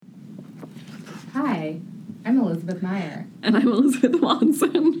Hi, I'm Elizabeth Meyer. And I'm Elizabeth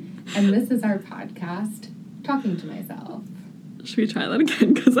Watson. And this is our podcast, Talking to Myself. Should we try that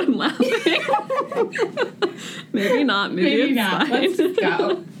again? Because I'm laughing. Maybe not. Maybe it's not. Fine. Let's just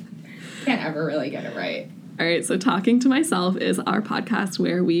go. Can't ever really get it right. All right, so Talking to Myself is our podcast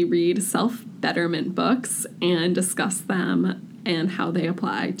where we read self-betterment books and discuss them and how they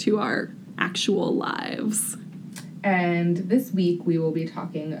apply to our actual lives. And this week we will be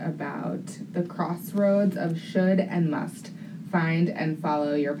talking about the crossroads of should and must. Find and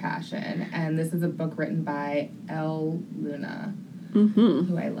follow your passion. And this is a book written by Elle Luna,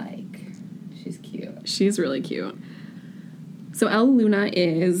 who I like. She's cute. She's really cute. So Elle Luna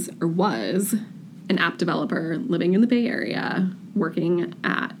was an app developer living in the Bay Area, working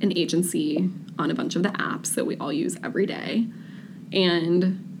at an agency on a bunch of the apps that we all use every day,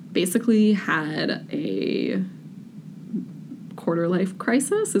 and basically had a quarter-life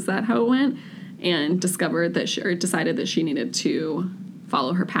crisis. Is that how it went? And decided that she needed to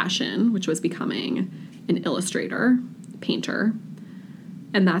follow her passion, which was becoming an illustrator, painter.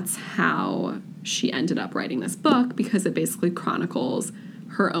 And that's how she ended up writing this book, because it basically chronicles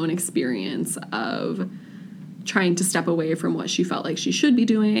her own experience of trying to step away from what she felt like she should be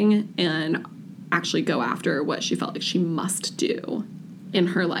doing and actually go after what she felt like she must do in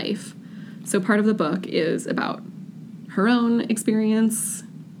her life. So part of the book is about her own experience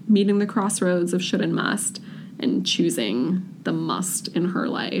meeting the crossroads of should and must and choosing the must in her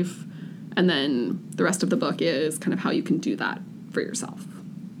life. And then the rest of the book is kind of how you can do that for yourself.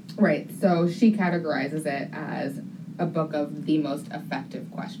 Right. So she categorizes it as a book of the most effective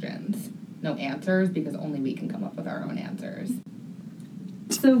questions. No answers, because only we can come up with our own answers.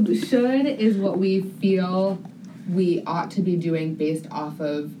 So should is what we feel we ought to be doing based off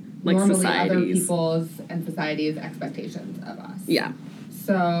of like normally societies. Other people's and society's expectations of us. Yeah.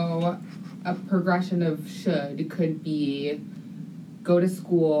 So a progression of should could be go to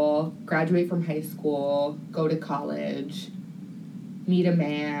school, graduate from high school, go to college, meet a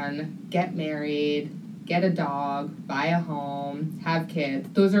man, get married, get a dog, buy a home, have kids.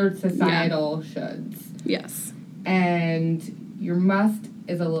 Those are societal shoulds. Yes. And your must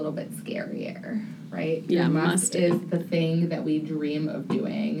is a little bit scarier, right? Yeah, your must is the thing that we dream of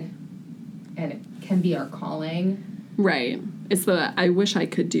doing, and it can be our calling. Right. It's the I wish I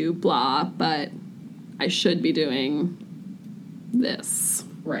could do blah, but I should be doing this.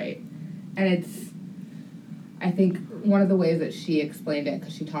 Right. And I think one of the ways that she explained it,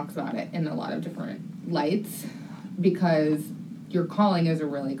 because she talks about it in a lot of different lights, because your calling is a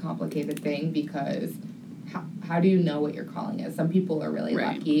really complicated thing, because how do you know what your calling is? Some people are really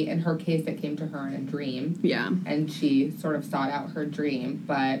lucky. In her case, it came to her in a dream. Yeah. And she sort of sought out her dream,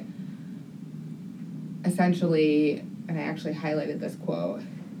 but essentially, and I actually highlighted this quote,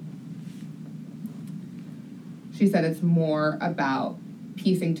 she said it's more about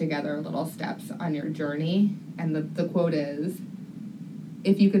piecing together little steps on your journey. And the quote is,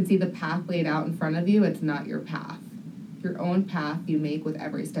 if you can see the path laid out in front of you, it's not your path. Your own path you make with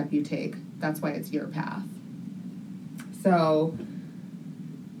every step you take. That's why it's your path. So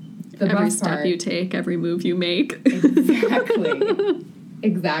every step you take, every move you make. Exactly.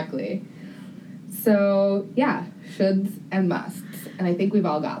 Exactly. So, yeah, shoulds and musts. And I think we've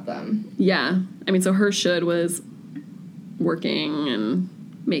all got them. Yeah. I mean, so her should was working and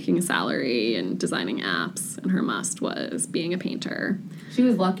making a salary and designing apps, and her must was being a painter. She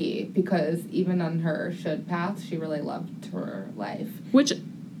was lucky, because even on her should path, she really loved her life. Which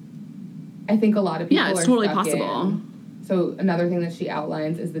I think a lot of people it's are totally stuck possible. in. So another thing that she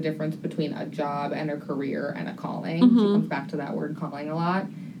outlines is the difference between a job and a career and a calling. Mm-hmm. She comes back to that word calling a lot.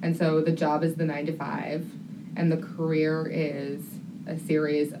 And so the job is the 9 to 5, and the career is a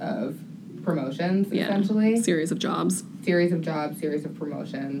series of promotions, essentially. Series of jobs, series of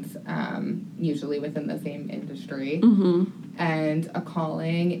promotions, usually within the same industry. Mm-hmm. And a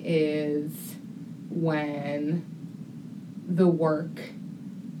calling is when the work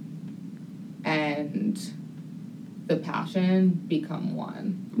and the passion become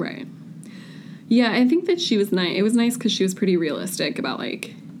one. Right. Yeah, I think that she was nice. It was nice because she was pretty realistic about,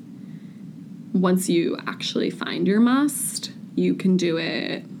 like, once you actually find your must, you can do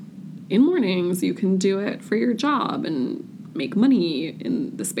it in mornings, you can do it for your job and make money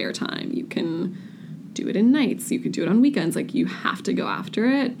in the spare time. You can do it in nights, you can do it on weekends. Like, you have to go after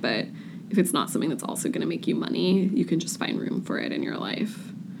it, but if it's not something that's also going to make you money, you can just find room for it in your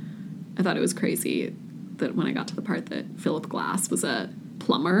life. I thought it was crazy that when I got to the part that Philip Glass was a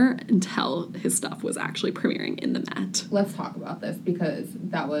plumber until his stuff was actually premiering in the Met. Let's talk about this, because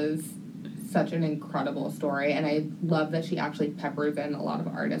that was such an incredible story, and I love that she actually peppers in a lot of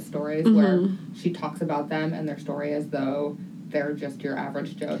artist stories where she talks about them and their story as though they're just your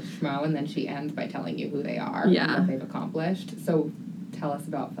average Joe Schmo, and then she ends by telling you who they are and what they've accomplished. So tell us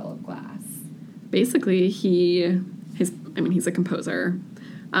about Philip Glass. Basically, he's a composer,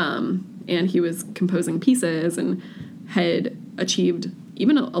 and he was composing pieces and had achieved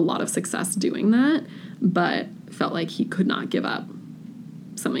even a lot of success doing that, but felt like he could not give up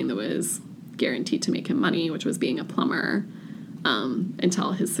something that was guaranteed to make him money, which was being a plumber,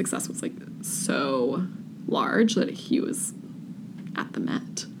 until his success was like so large that he was at the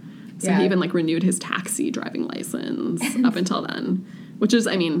Met. So he even like renewed his taxi driving license up until then, which is,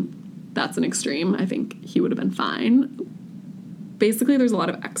 I mean, that's an extreme. I think he would have been fine. Basically, there's a lot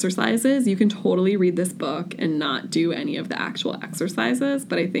of exercises. You can totally read this book and not do any of the actual exercises,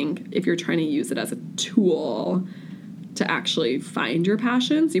 but I think if you're trying to use it as a tool to actually find your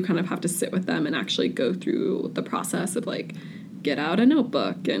passions, you kind of have to sit with them and actually go through the process of like, get out a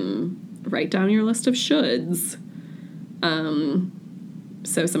notebook and write down your list of shoulds.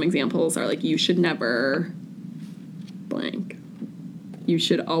 So some examples are like, you should never blank. You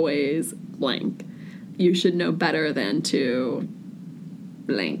should always blank. You should know better than to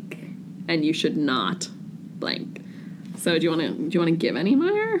blank. And you should not blank. So do you want to give any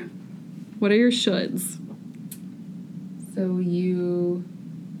more? What are your shoulds? So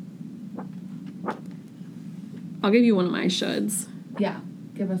I'll give you one of my shoulds. Yeah,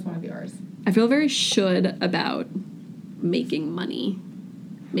 give us one of yours. I feel very should about making money.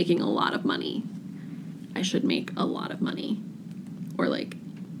 Making a lot of money. I should make a lot of money. Or like,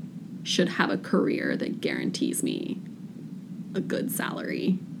 should have a career that guarantees me a good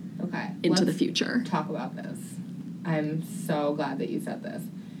salary into the future. Talk about this. I'm so glad that you said this.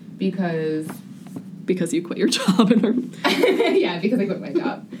 Because you quit your job and are... Yeah, because I quit my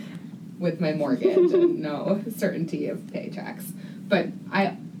job with my mortgage and no certainty of paychecks. But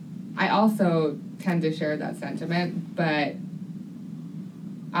I also tend to share that sentiment, but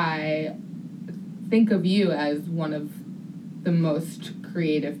I think of you as one of the most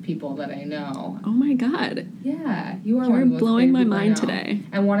creative people that I know. Oh my God. Yeah, you are You're one of the most blowing my creative mind people I know. today.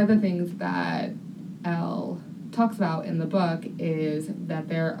 And one of the things that Elle talks about in the book is that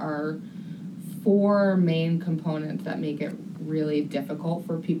there are 4 main components that make it really difficult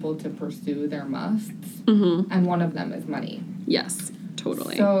for people to pursue their musts. Mm-hmm. And one of them is money. Yes,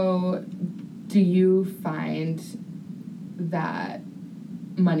 totally. So do you find that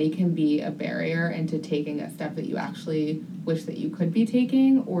money can be a barrier into taking a step that you actually wish that you could be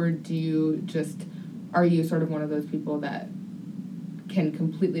taking? Or are you sort of one of those people that can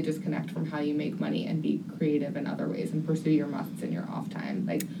completely disconnect from how you make money and be creative in other ways and pursue your musts in your off time?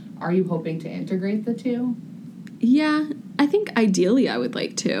 Like, are you hoping to integrate the two? Yeah, I think ideally I would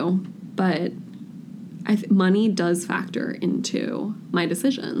like to, but money does factor into my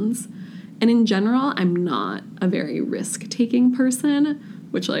decisions. And in general, I'm not a very risk-taking person,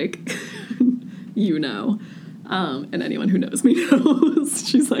 which, like, and anyone who knows me knows.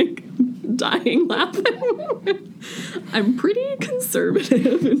 She's, like, dying laughing. I'm pretty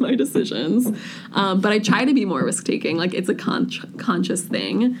conservative in my decisions, but I try to be more risk-taking. Like, it's a conscious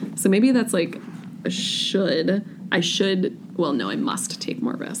thing. So maybe that's, like, I must take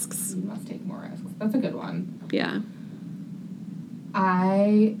more risks. You must take more risks. That's a good one. Yeah.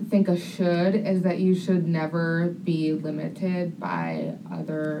 I think a should is that you should never be limited by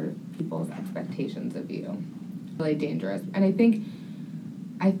other people's expectations of you. Really dangerous. And I think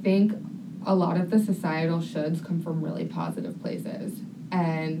a lot of the societal shoulds come from really positive places.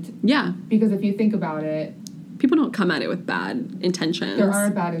 And yeah, because if you think about it, people don't come at it with bad intentions. There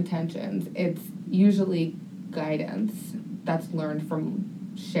aren't bad intentions. It's usually guidance that's learned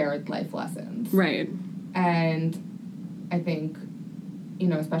from shared life lessons. Right. And I think,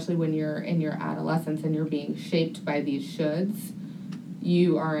 especially when you're in your adolescence and you're being shaped by these shoulds,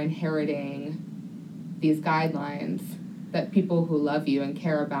 you are inheriting these guidelines that people who love you and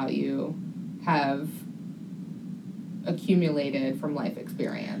care about you have accumulated from life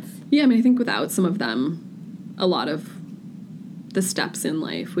experience. Yeah, I mean, I think without some of them, a lot of the steps in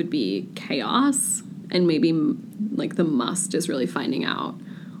life would be chaos, and maybe like the must is really finding out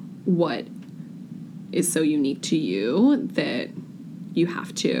what is so unique to you that you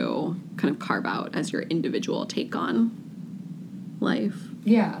have to kind of carve out as your individual take on life.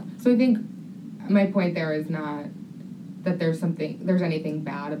 Yeah. So I think my point there is not that there's anything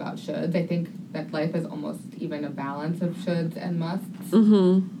bad about shoulds. I think that life is almost even a balance of shoulds and musts.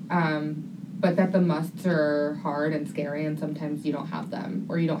 Mm-hmm. But that the musts are hard and scary, and sometimes you don't have them,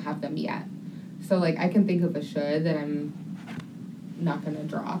 or you don't have them yet. So, like, I can think of a should that I'm not going to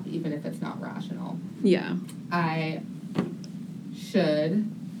drop, even if it's not rational. Yeah. I should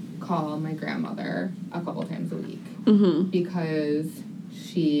call my grandmother a couple times a week because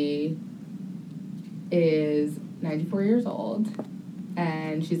she is 94 years old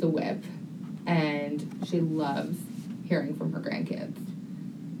and she's a whip and she loves hearing from her grandkids.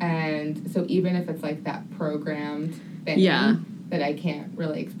 And so even if it's like that programmed thing that I can't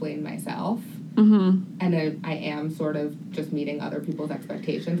really explain myself, and then I am sort of just meeting other people's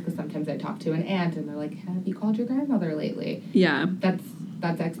expectations, because sometimes I talk to an aunt and they're like, have you called your grandmother lately? Yeah.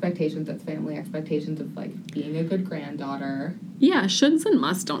 That's expectations, that's family expectations of, like, being a good granddaughter. Yeah, shoulds and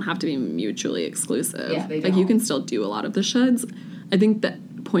musts don't have to be mutually exclusive. Yeah, they Like, don't. you can still do a lot of the shoulds. I think the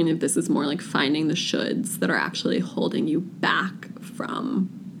point of this is more, like, finding the shoulds that are actually holding you back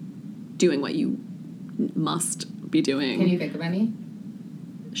from doing what you must be doing. Can you think of any?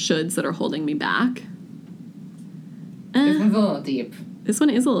 Shoulds that are holding me back? This one's a little deep. This one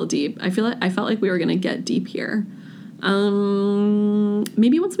is a little deep. I felt like we were gonna get deep here.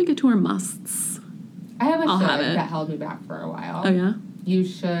 Maybe once we get to our musts. I have a I'll should have it. that held me back for a while. Oh yeah? You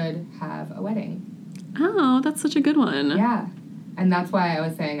should have a wedding. Oh, that's such a good one. Yeah. And that's why I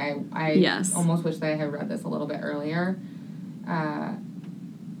was saying I Yes. almost wish that I had read this a little bit earlier.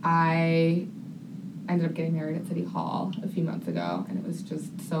 I ended up getting married at City Hall a few months ago, and it was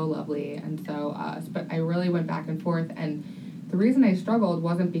just so lovely and so us. But I really went back and forth, and the reason I struggled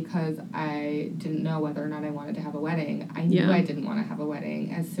wasn't because I didn't know whether or not I wanted to have a wedding. I knew I didn't want to have a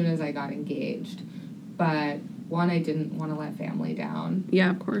wedding as soon as I got engaged. But, one, I didn't want to let family down. Yeah,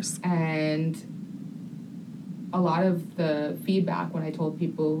 of course. And a lot of the feedback when I told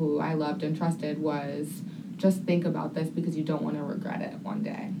people who I loved and trusted was, just think about this because you don't want to regret it one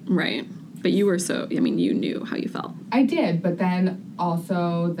day. Right. But you were you knew how you felt. I did, but then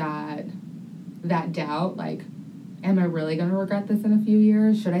also that doubt, like, am I really going to regret this in a few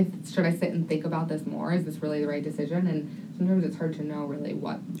years? Should I sit and think about this more? Is this really the right decision? And sometimes it's hard to know really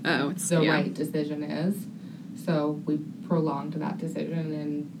what the right decision is. So we prolonged that decision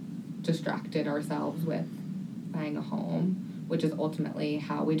and distracted ourselves with buying a home, which is ultimately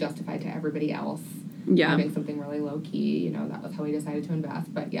how we justify to everybody else having something really low-key. That was how we decided to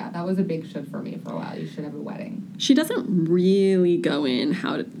invest. But, yeah, that was a big should for me for a while. You should have a wedding. She doesn't really go into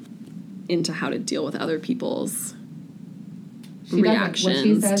how to deal with other people's reactions What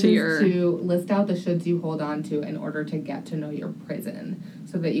she says to is to list out the shoulds you hold on to in order to get to know your prison,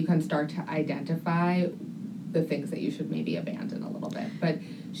 so that you can start to identify the things that you should maybe abandon a little bit. But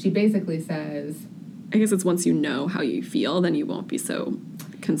she basically says, I guess it's once you know how you feel, then you won't be so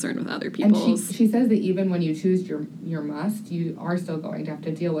concerned with other people's. And she says that even when you choose your must, you are still going to have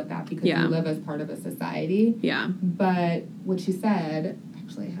to deal with that because you live as part of a society. Yeah. But what she said,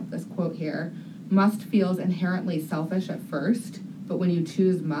 actually I have this quote here, must feels inherently selfish at first, but when you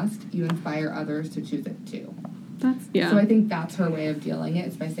choose must, you inspire others to choose it too. So I think that's her way of dealing it,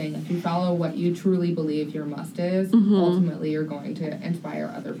 is by saying if you follow what you truly believe your must is, ultimately you're going to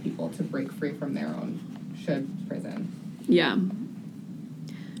inspire other people to break free from their own should prison. Yeah.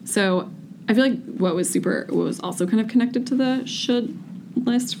 So I feel like what was also kind of connected to the should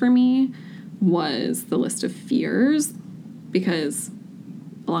list for me was the list of fears, because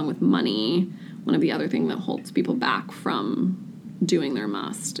along with money, one of the other things that holds people back from doing their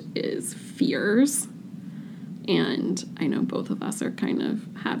must is fears. And I know both of us are kind of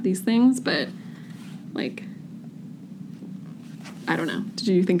have these things, but, like, I don't know. Did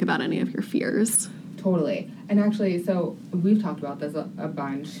you think about any of your fears? Totally. And actually, so we've talked about this a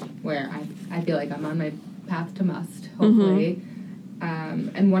bunch, where I feel like I'm on my path to must, hopefully.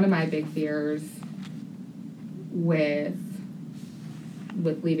 And one of my big fears with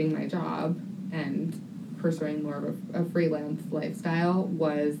leaving my job and pursuing more of a freelance lifestyle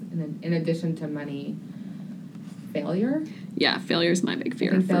was, in addition to money, failure. Yeah, failure is my big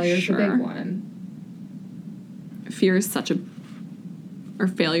fear. I think failure is sure. a big one. Failure is such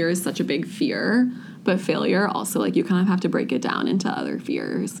a big fear, but failure also, like, you kind of have to break it down into other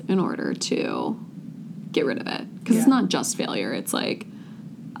fears in order to get rid of it. Because it's not just failure. It's, like,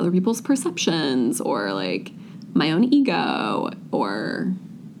 other people's perceptions, or, like, my own ego, or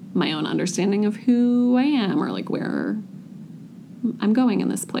my own understanding of who I am, or, like, where I'm going in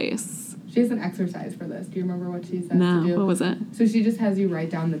this place. She has an exercise for this. Do you remember what she said No, to do? what was it? So she just has you write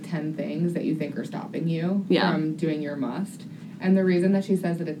down the 10 things that you think are stopping you from doing your must. And the reason that she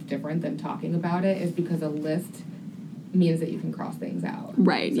says that it's different than talking about it is because a list means that you can cross things out.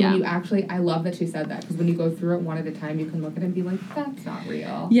 Right, so when you actually, I love that she said that, because when you go through it one at a time, you can look at it and be like, that's not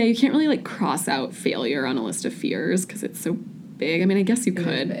real. Yeah, you can't really, like, cross out failure on a list of fears because it's so big. I mean, I guess you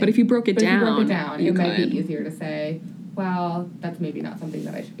could, but if you broke it down, it might be easier to say, well, that's maybe not something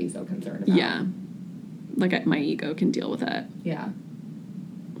that I should be so concerned about. Yeah. Like, my ego can deal with it. Yeah.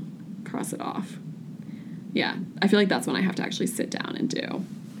 Cross it off. Yeah. I feel like that's when I have to actually sit down and do.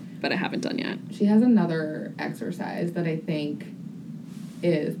 But I haven't done yet. She has another exercise that I think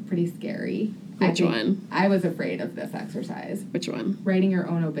is pretty scary. Which one? I was afraid of this exercise. Which one? Writing your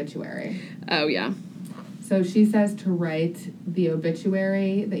own obituary. Oh, yeah. So she says to write the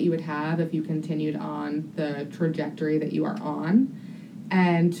obituary that you would have if you continued on the trajectory that you are on,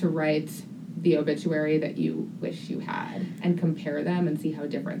 and to write the obituary that you wish you had, and compare them and see how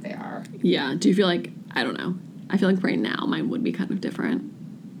different they are. Yeah. Do you feel like, I don't know, I feel like right now mine would be kind of different,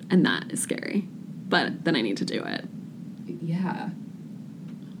 and that is scary. But then I need to do it. Yeah.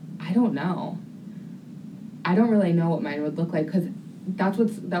 I don't know. I don't really know what mine would look like, because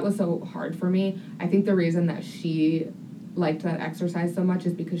that was so hard for me. I think the reason that she liked that exercise so much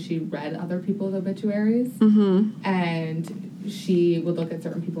is because she read other people's obituaries. Mm-hmm. And she would look at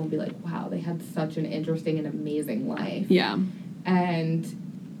certain people and be like, wow, they had such an interesting and amazing life. Yeah.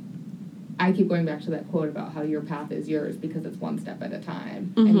 And I keep going back to that quote about how your path is yours because it's one step at a time.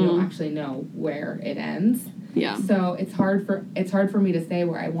 Mm-hmm. And you don't actually know where it ends. Yeah. So it's hard for me to say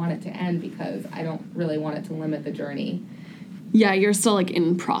where I want it to end, because I don't really want it to limit the journey. Yeah, you're still, like,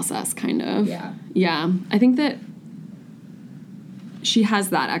 in process, kind of. Yeah. Yeah. I think that she has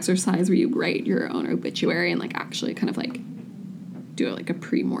that exercise where you write your own obituary and, like, actually kind of, like, do, like, a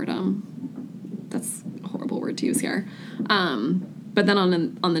pre-mortem. That's a horrible word to use here. But then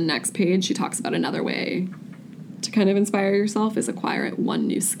on the next page, she talks about another way to kind of inspire yourself is acquire one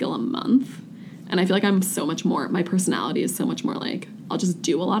new skill a month. And I feel like I'm so much more, my personality is so much more like, I'll just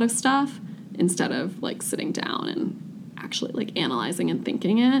do a lot of stuff instead of, like, sitting down and actually, like, analyzing and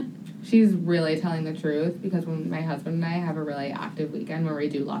thinking it. She's really telling the truth, because when my husband and I have a really active weekend where we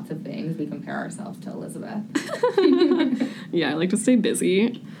do lots of things, we compare ourselves to Elizabeth. Yeah, I like to stay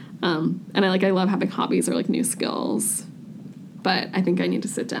busy. And I love having hobbies or, like, new skills. But I think I need to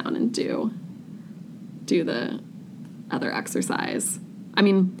sit down and do the other exercise. I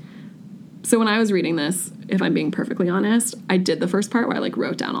mean, so when I was reading this, if I'm being perfectly honest, I did the first part where I, like,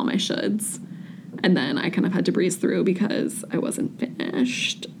 wrote down all my shoulds. And then I kind of had to breeze through because I wasn't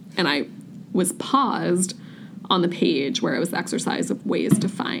finished. And I was paused on the page where it was the exercise of ways to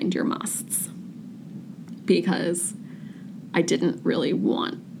find your musts, because I didn't really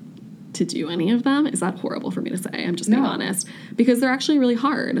want to do any of them. Is that horrible for me to say? I'm just being honest. Because they're actually really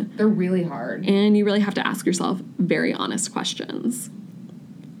hard. They're really hard. And you really have to ask yourself very honest questions.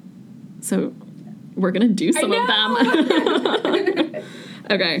 So we're going to do some of them.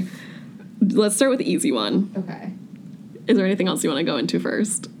 Okay. Let's start with the easy one. Okay. Is there anything else you want to go into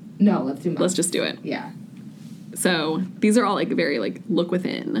first? No, let's do musts. Let's just do it. Yeah. So these are all, like, very, like, look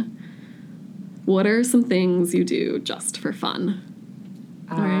within. What are some things you do just for fun?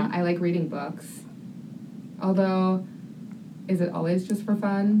 I like reading books. Although, is it always just for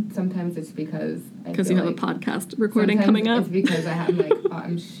fun? Sometimes it's because you have a podcast recording coming up. It's because I'm like, oh,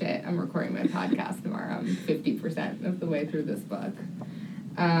 I'm recording my podcast tomorrow. I'm 50% of the way through this book.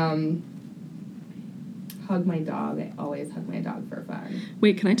 Hug my dog. I always hug my dog for fun.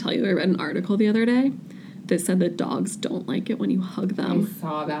 Wait, can I tell you, I read an article the other day that said that dogs don't like it when you hug them. I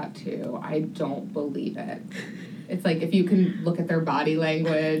saw that too. I don't believe it. It's like, if you can look at their body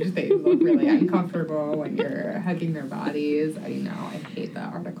language, they look really uncomfortable when you're hugging their bodies. I know. I hate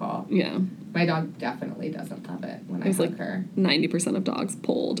that article. Yeah. My dog definitely doesn't love it when I hug her. 90% of dogs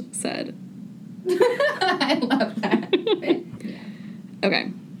polled said. I love that. Yeah.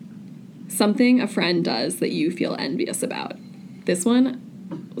 Okay. Something a friend does that you feel envious about. This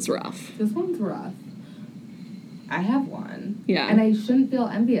one was rough. This one's rough. I have one. Yeah. And I shouldn't feel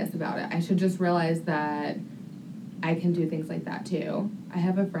envious about it. I should just realize that I can do things like that too. I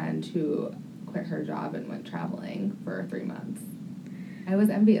have a friend who quit her job and went traveling for 3 months. I was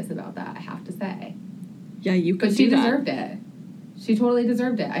envious about that, I have to say. Yeah, you could But she do that. deserved it. She totally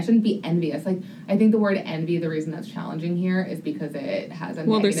deserved it. I shouldn't be envious. Like, I think the word envy, the reason that's challenging here is because it has a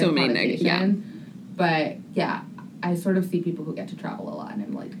negative there's so many connotation. yeah. But, yeah, I sort of see people who get to travel a lot, and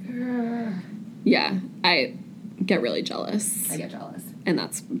I'm like, ugh. Yeah, I get really jealous. I get jealous. And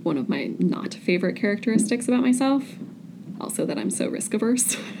that's one of my not favorite characteristics about myself. Also that I'm so risk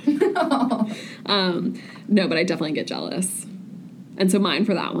averse. No, but I definitely get jealous. And so mine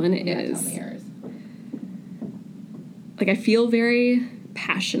for that one is... Tell me yours. Like, I feel very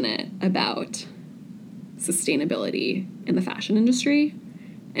passionate about sustainability in the fashion industry.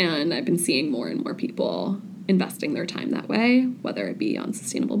 And I've been seeing more and more people investing their time that way, whether it be on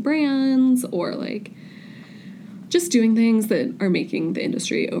sustainable brands or, like, just doing things that are making the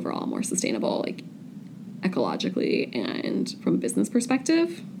industry overall more sustainable. Like, ecologically and from a business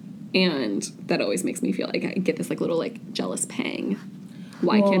perspective. And that always makes me feel like I get this, like, little, like, jealous pang.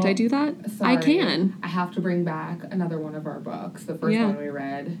 Why can't I do that? Sorry, I can. I have to bring back another one of our books. The first one we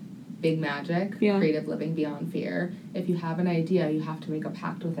read, Big Magic, Creative Living Beyond Fear. If you have an idea, you have to make a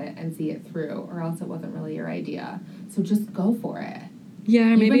pact with it and see it through, or else it wasn't really your idea. So just go for it. Yeah,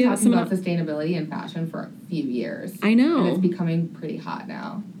 You've maybe been talking about sustainability and fashion for a few years. I know. And it's becoming pretty hot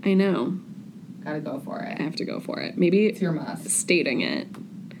now. I know. Gotta go for it. I have to go for it. Maybe it's your must. Stating it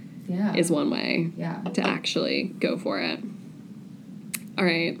is one way to actually go for it. All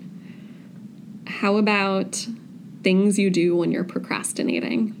right. How about things you do when you're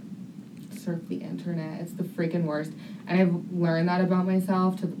procrastinating? Surf the internet. It's the freaking worst. And I've learned that about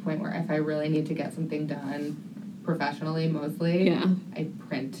myself to the point where if I really need to get something done professionally, mostly, I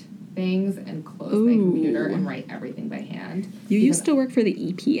print things and close my computer and write everything by hand. You used to work for the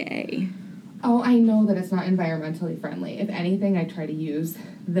EPA. Oh, I know that it's not environmentally friendly. If anything, I try to use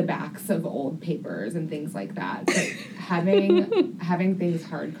the backs of old papers and things like that. But having things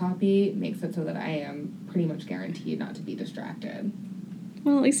hard copy makes it so that I am pretty much guaranteed not to be distracted.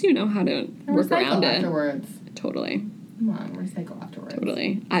 Well, at least you know how to work around it. Afterwards. Totally. Come on, recycle afterwards.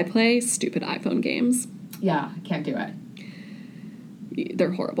 Totally. I play stupid iPhone games. Yeah, I can't do it.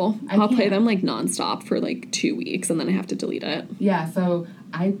 They're horrible. I'll play them, like, nonstop for, like, 2 weeks, and then I have to delete it. Yeah, so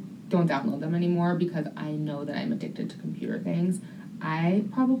I don't download them anymore because I know that I'm addicted to computer things. I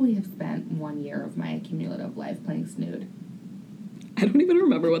probably have spent 1 year of my cumulative life playing Snood. I don't even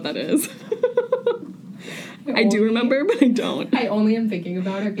remember what that is. I do remember, but I don't. I only am thinking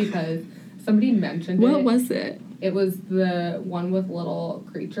about it because somebody mentioned it. What was it? It was the one with little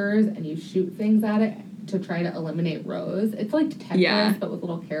creatures, and you shoot things at it to try to eliminate rows. It's like Tetris, but with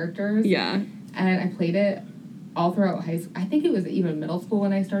little characters. Yeah. And I played it all throughout high school. I think it was even middle school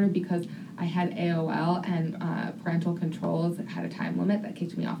when I started because I had AOL and parental controls had a time limit that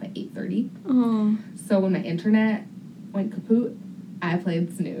kicked me off at 8:30. Oh. So when my internet went kaput, I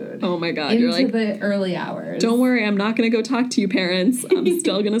played Snood. Oh my God, into you're like, the early hours. Don't worry, I'm not going to go talk to you, parents. I'm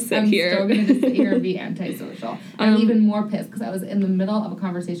still going to sit here. I'm still going to just sit here and be antisocial. I'm even more pissed because I was in the middle of a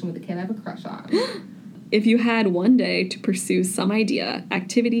conversation with a kid I have a crush on. If you had one day to pursue some idea,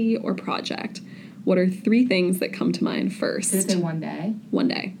 activity, or project, what are 3 things that come to mind first? Did it say one day? One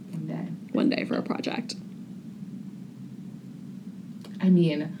day. One day. One day for a project. I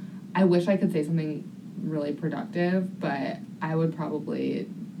mean, I wish I could say something really productive, but I would probably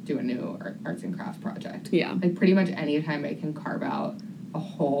do a new arts and crafts project. Yeah. Like, pretty much any time I can carve out a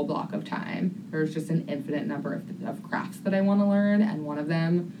whole block of time. There's just an infinite number of crafts that I want to learn, and one of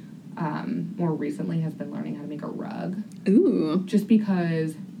them, more recently, has been learning how to make a rug. Ooh. Just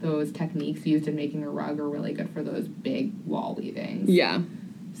because those techniques used in making a rug are really good for those big wall weavings. Yeah.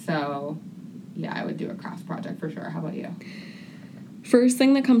 So, yeah, I would do a crafts project for sure. How about you? First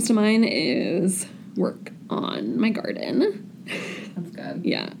thing that comes to mind is work on my garden. That's good.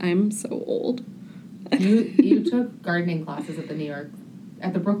 Yeah, I'm so old. You took gardening classes at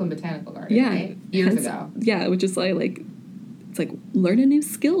the Brooklyn Botanical Garden, right? Years ago. Yeah, which is like it's like learn a new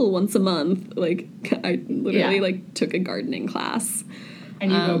skill once a month. Like I literally like took a gardening class.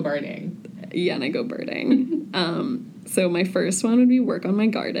 And you go birding. Yeah, and I go birding. So my first one would be work on my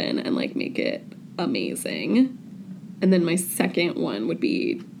garden and like make it amazing. And then my second one would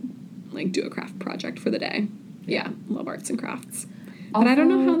be like do a craft project for the day. Yeah, love arts and crafts. Also, but I don't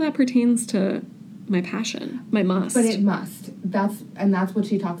know how that pertains to my passion, my must. But it must. That's what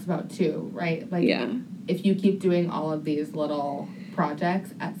she talks about too, right? Like, if you keep doing all of these little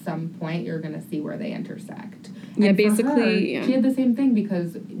projects, at some point you're going to see where they intersect. Yeah, and basically, she had the same thing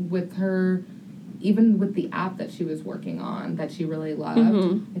because with her, even with the app that she was working on that she really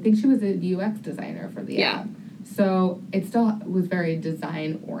loved, I think she was a UX designer for the app. So it still was very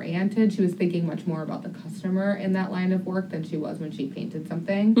design-oriented. She was thinking much more about the customer in that line of work than she was when she painted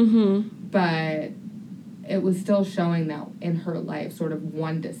something. But it was still showing that in her life, sort of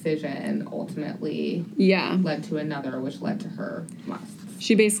one decision ultimately led to another, which led to her musts.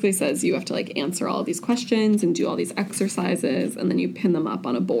 She basically says you have to, like, answer all these questions and do all these exercises, and then you pin them up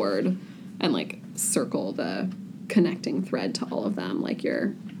on a board and, like, circle the connecting thread to all of them, like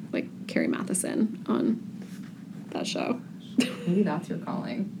you're, like, Carrie Matheson on that show. Maybe that's your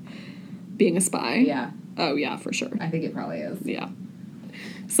calling. Being a spy? Yeah. Oh, yeah, for sure. I think it probably is. Yeah.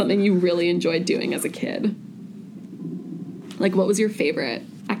 Something you really enjoyed doing as a kid. Like, what was your favorite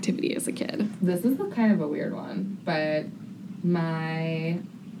activity as a kid? This is kind of a weird one, but my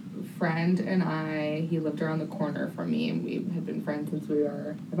friend and I, he lived around the corner from me, and we had been friends since we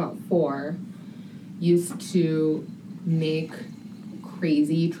were about 4, used to make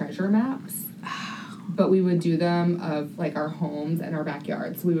crazy treasure maps. but we would do them of, like, our homes and our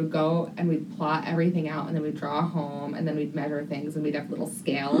backyards. So we would go and we'd plot everything out, and then we'd draw a home, and then we'd measure things, and we'd have little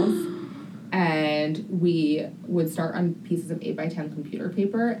scales. And we would start on pieces of 8x10 computer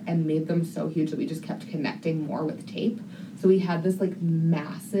paper and made them so huge that we just kept connecting more with tape. So we had this, like,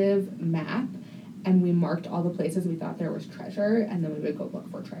 massive map, and we marked all the places we thought there was treasure, and then we would go look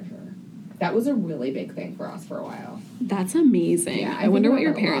for treasure. That was a really big thing for us for a while. That's amazing. Yeah, I wonder what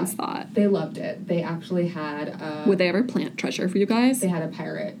your about that a parents lot. thought. They loved it. They actually had Would they ever plant treasure for you guys? They had a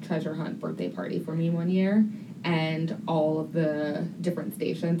pirate treasure hunt birthday party for me one year, and all of the different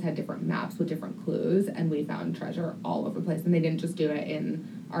stations had different maps with different clues, and we found treasure all over the place. And they didn't just do it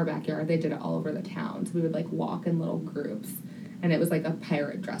in our backyard, they did it all over the town. So we would, like, walk in little groups, and it was like a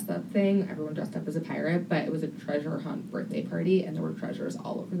pirate dress-up thing. Everyone dressed up as a pirate, but it was a treasure hunt birthday party, and there were treasures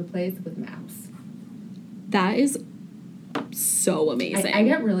all over the place with maps. That is so amazing. I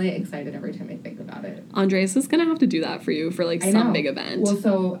get really excited every time I think about it. Andres is going to have to do that for you for, like, some big event. Well,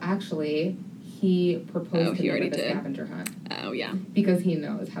 so, actually, he proposed to me already with a did. scavenger hunt. Oh, yeah. Because he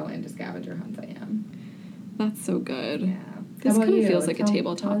knows how into scavenger hunts I am. That's so good. Yeah. This How about kind of you? feels like a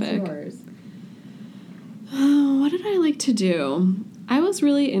table tell us topic. yours. Oh, what did I like to do? I was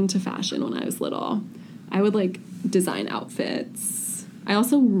really into fashion when I was little. I would, like, design outfits. I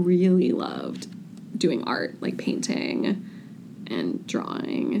also really loved doing art, like painting and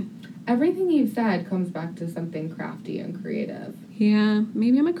drawing. Everything you've said comes back to something crafty and creative. Yeah,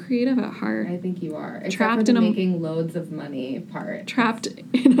 maybe I'm a creative at heart. I think you are. Except Trapped for the in a- making loads of money part. Trapped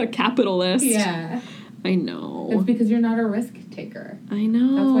in a capitalist. Yeah. I know. It's because you're not a risk taker. I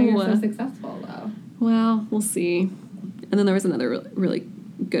know. That's why you're so successful, though. Well, we'll see. And then there was another really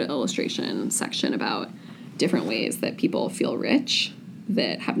good illustration section about different ways that people feel rich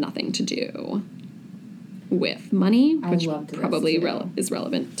that have nothing to do with money, which probably is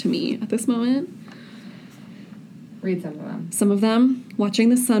relevant to me at this moment. Read some of them. Some of them: watching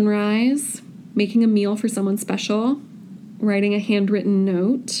the sunrise, making a meal for someone special, writing a handwritten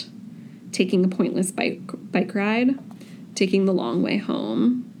note, taking a pointless bike ride, taking the long way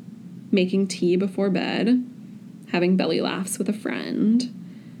home, making tea before bed, having belly laughs with a friend,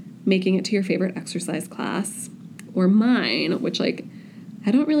 making it to your favorite exercise class, or mine, which, like,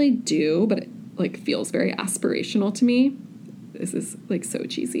 I don't really do, but it, like, feels very aspirational to me. This is, like, so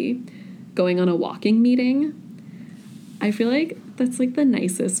cheesy. Going on a walking meeting. I feel like that's, like, the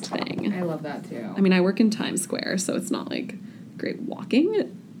nicest thing. I love that, too. I mean, I work in Times Square, so it's not, like, great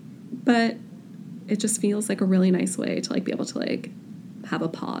walking, but it just feels like a really nice way to, like, be able to, like, have a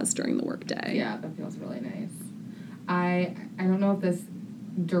pause during the workday. Yeah, that feels really nice. I don't know if this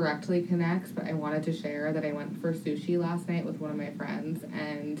directly connects, but I wanted to share that I went for sushi last night with one of my friends,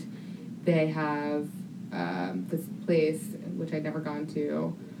 and they have this place, which I'd never gone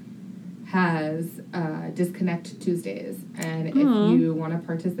to, has Disconnect Tuesdays. And if you want to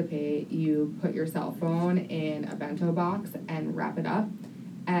participate, you put your cell phone in a bento box and wrap it up,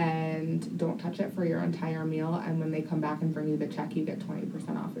 and don't touch it for your entire meal. And when they come back and bring you the check, you get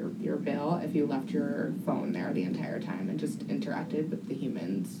 20% off your bill if you left your phone there the entire time and just interacted with the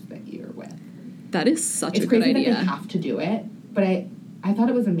humans that you're with. That is such a good It's crazy idea. that they have to do it, but I thought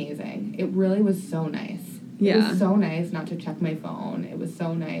it was amazing. It really was so nice. Yeah. It was so nice not to check my phone. It was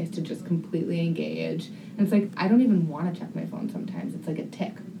so nice to just completely engage. And it's like, I don't even want to check my phone sometimes. It's like a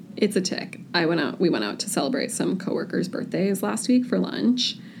tick. It's a tick. We went out to celebrate some coworkers' birthdays last week for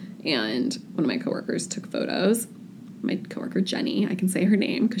lunch, and one of my coworkers took photos. My coworker Jenny, I can say her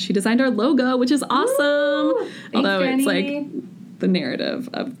name because she designed our logo, which is awesome. Thanks, Although Jenny. It's like the narrative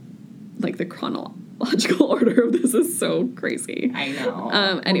of, like, the chronological order of this is so crazy. I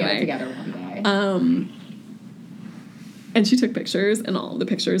know. Anyway, we'll get it together one day. And she took pictures, and all the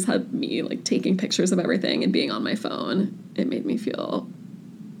pictures had me, like, taking pictures of everything and being on my phone. It made me feel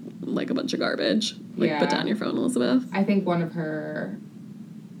like a bunch of garbage. Like, Yeah. put down your phone, Elizabeth. I think one of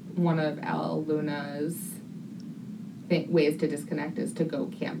El Luna's ways to disconnect is to go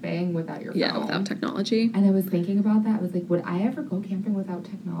camping without your phone. Yeah, without technology. And I was thinking about that. I was like, would I ever go camping without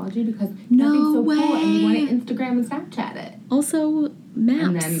technology? Because No that'd be so cool, and you want way. to Instagram and Snapchat it. Also, maps.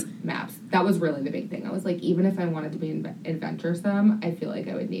 And then maps. That was really the big thing. I was like, even if I wanted to be adventuresome, I feel like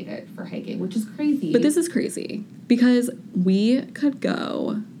I would need it for hiking, which is crazy. But this is crazy because we could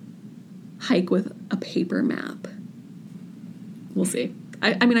go hike with a paper map. We'll see.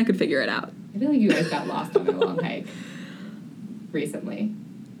 I mean, I could figure it out. I feel like you guys got lost on a long hike recently.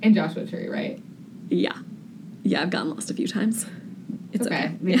 In Joshua Tree, right? Yeah. Yeah, I've gotten lost a few times. It's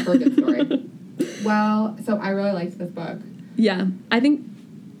okay. Makes for a good story. Well, so I really liked this book. Yeah. I think,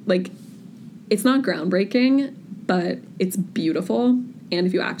 like, it's not groundbreaking, but it's beautiful. And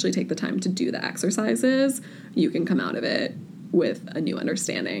if you actually take the time to do the exercises, you can come out of it with a new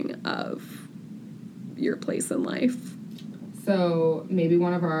understanding of your place in life. So maybe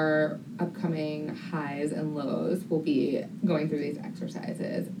one of our upcoming highs and lows will be going through these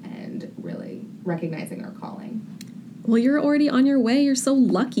exercises and really recognizing our calling. Well, you're already on your way. You're so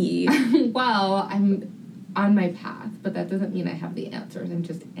lucky. Well, I'm on my path, but that doesn't mean I have the answers. I'm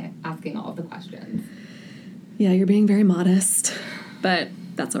just asking all of the questions. Yeah, you're being very modest, but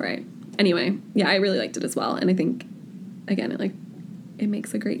that's all right. Anyway, yeah, I really liked it as well. And I think, again, it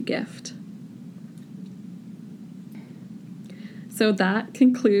makes a great gift. So that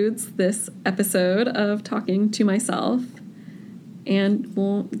concludes this episode of Talking to Myself, and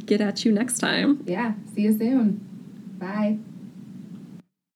we'll get at you next time. Yeah, see you soon. Bye.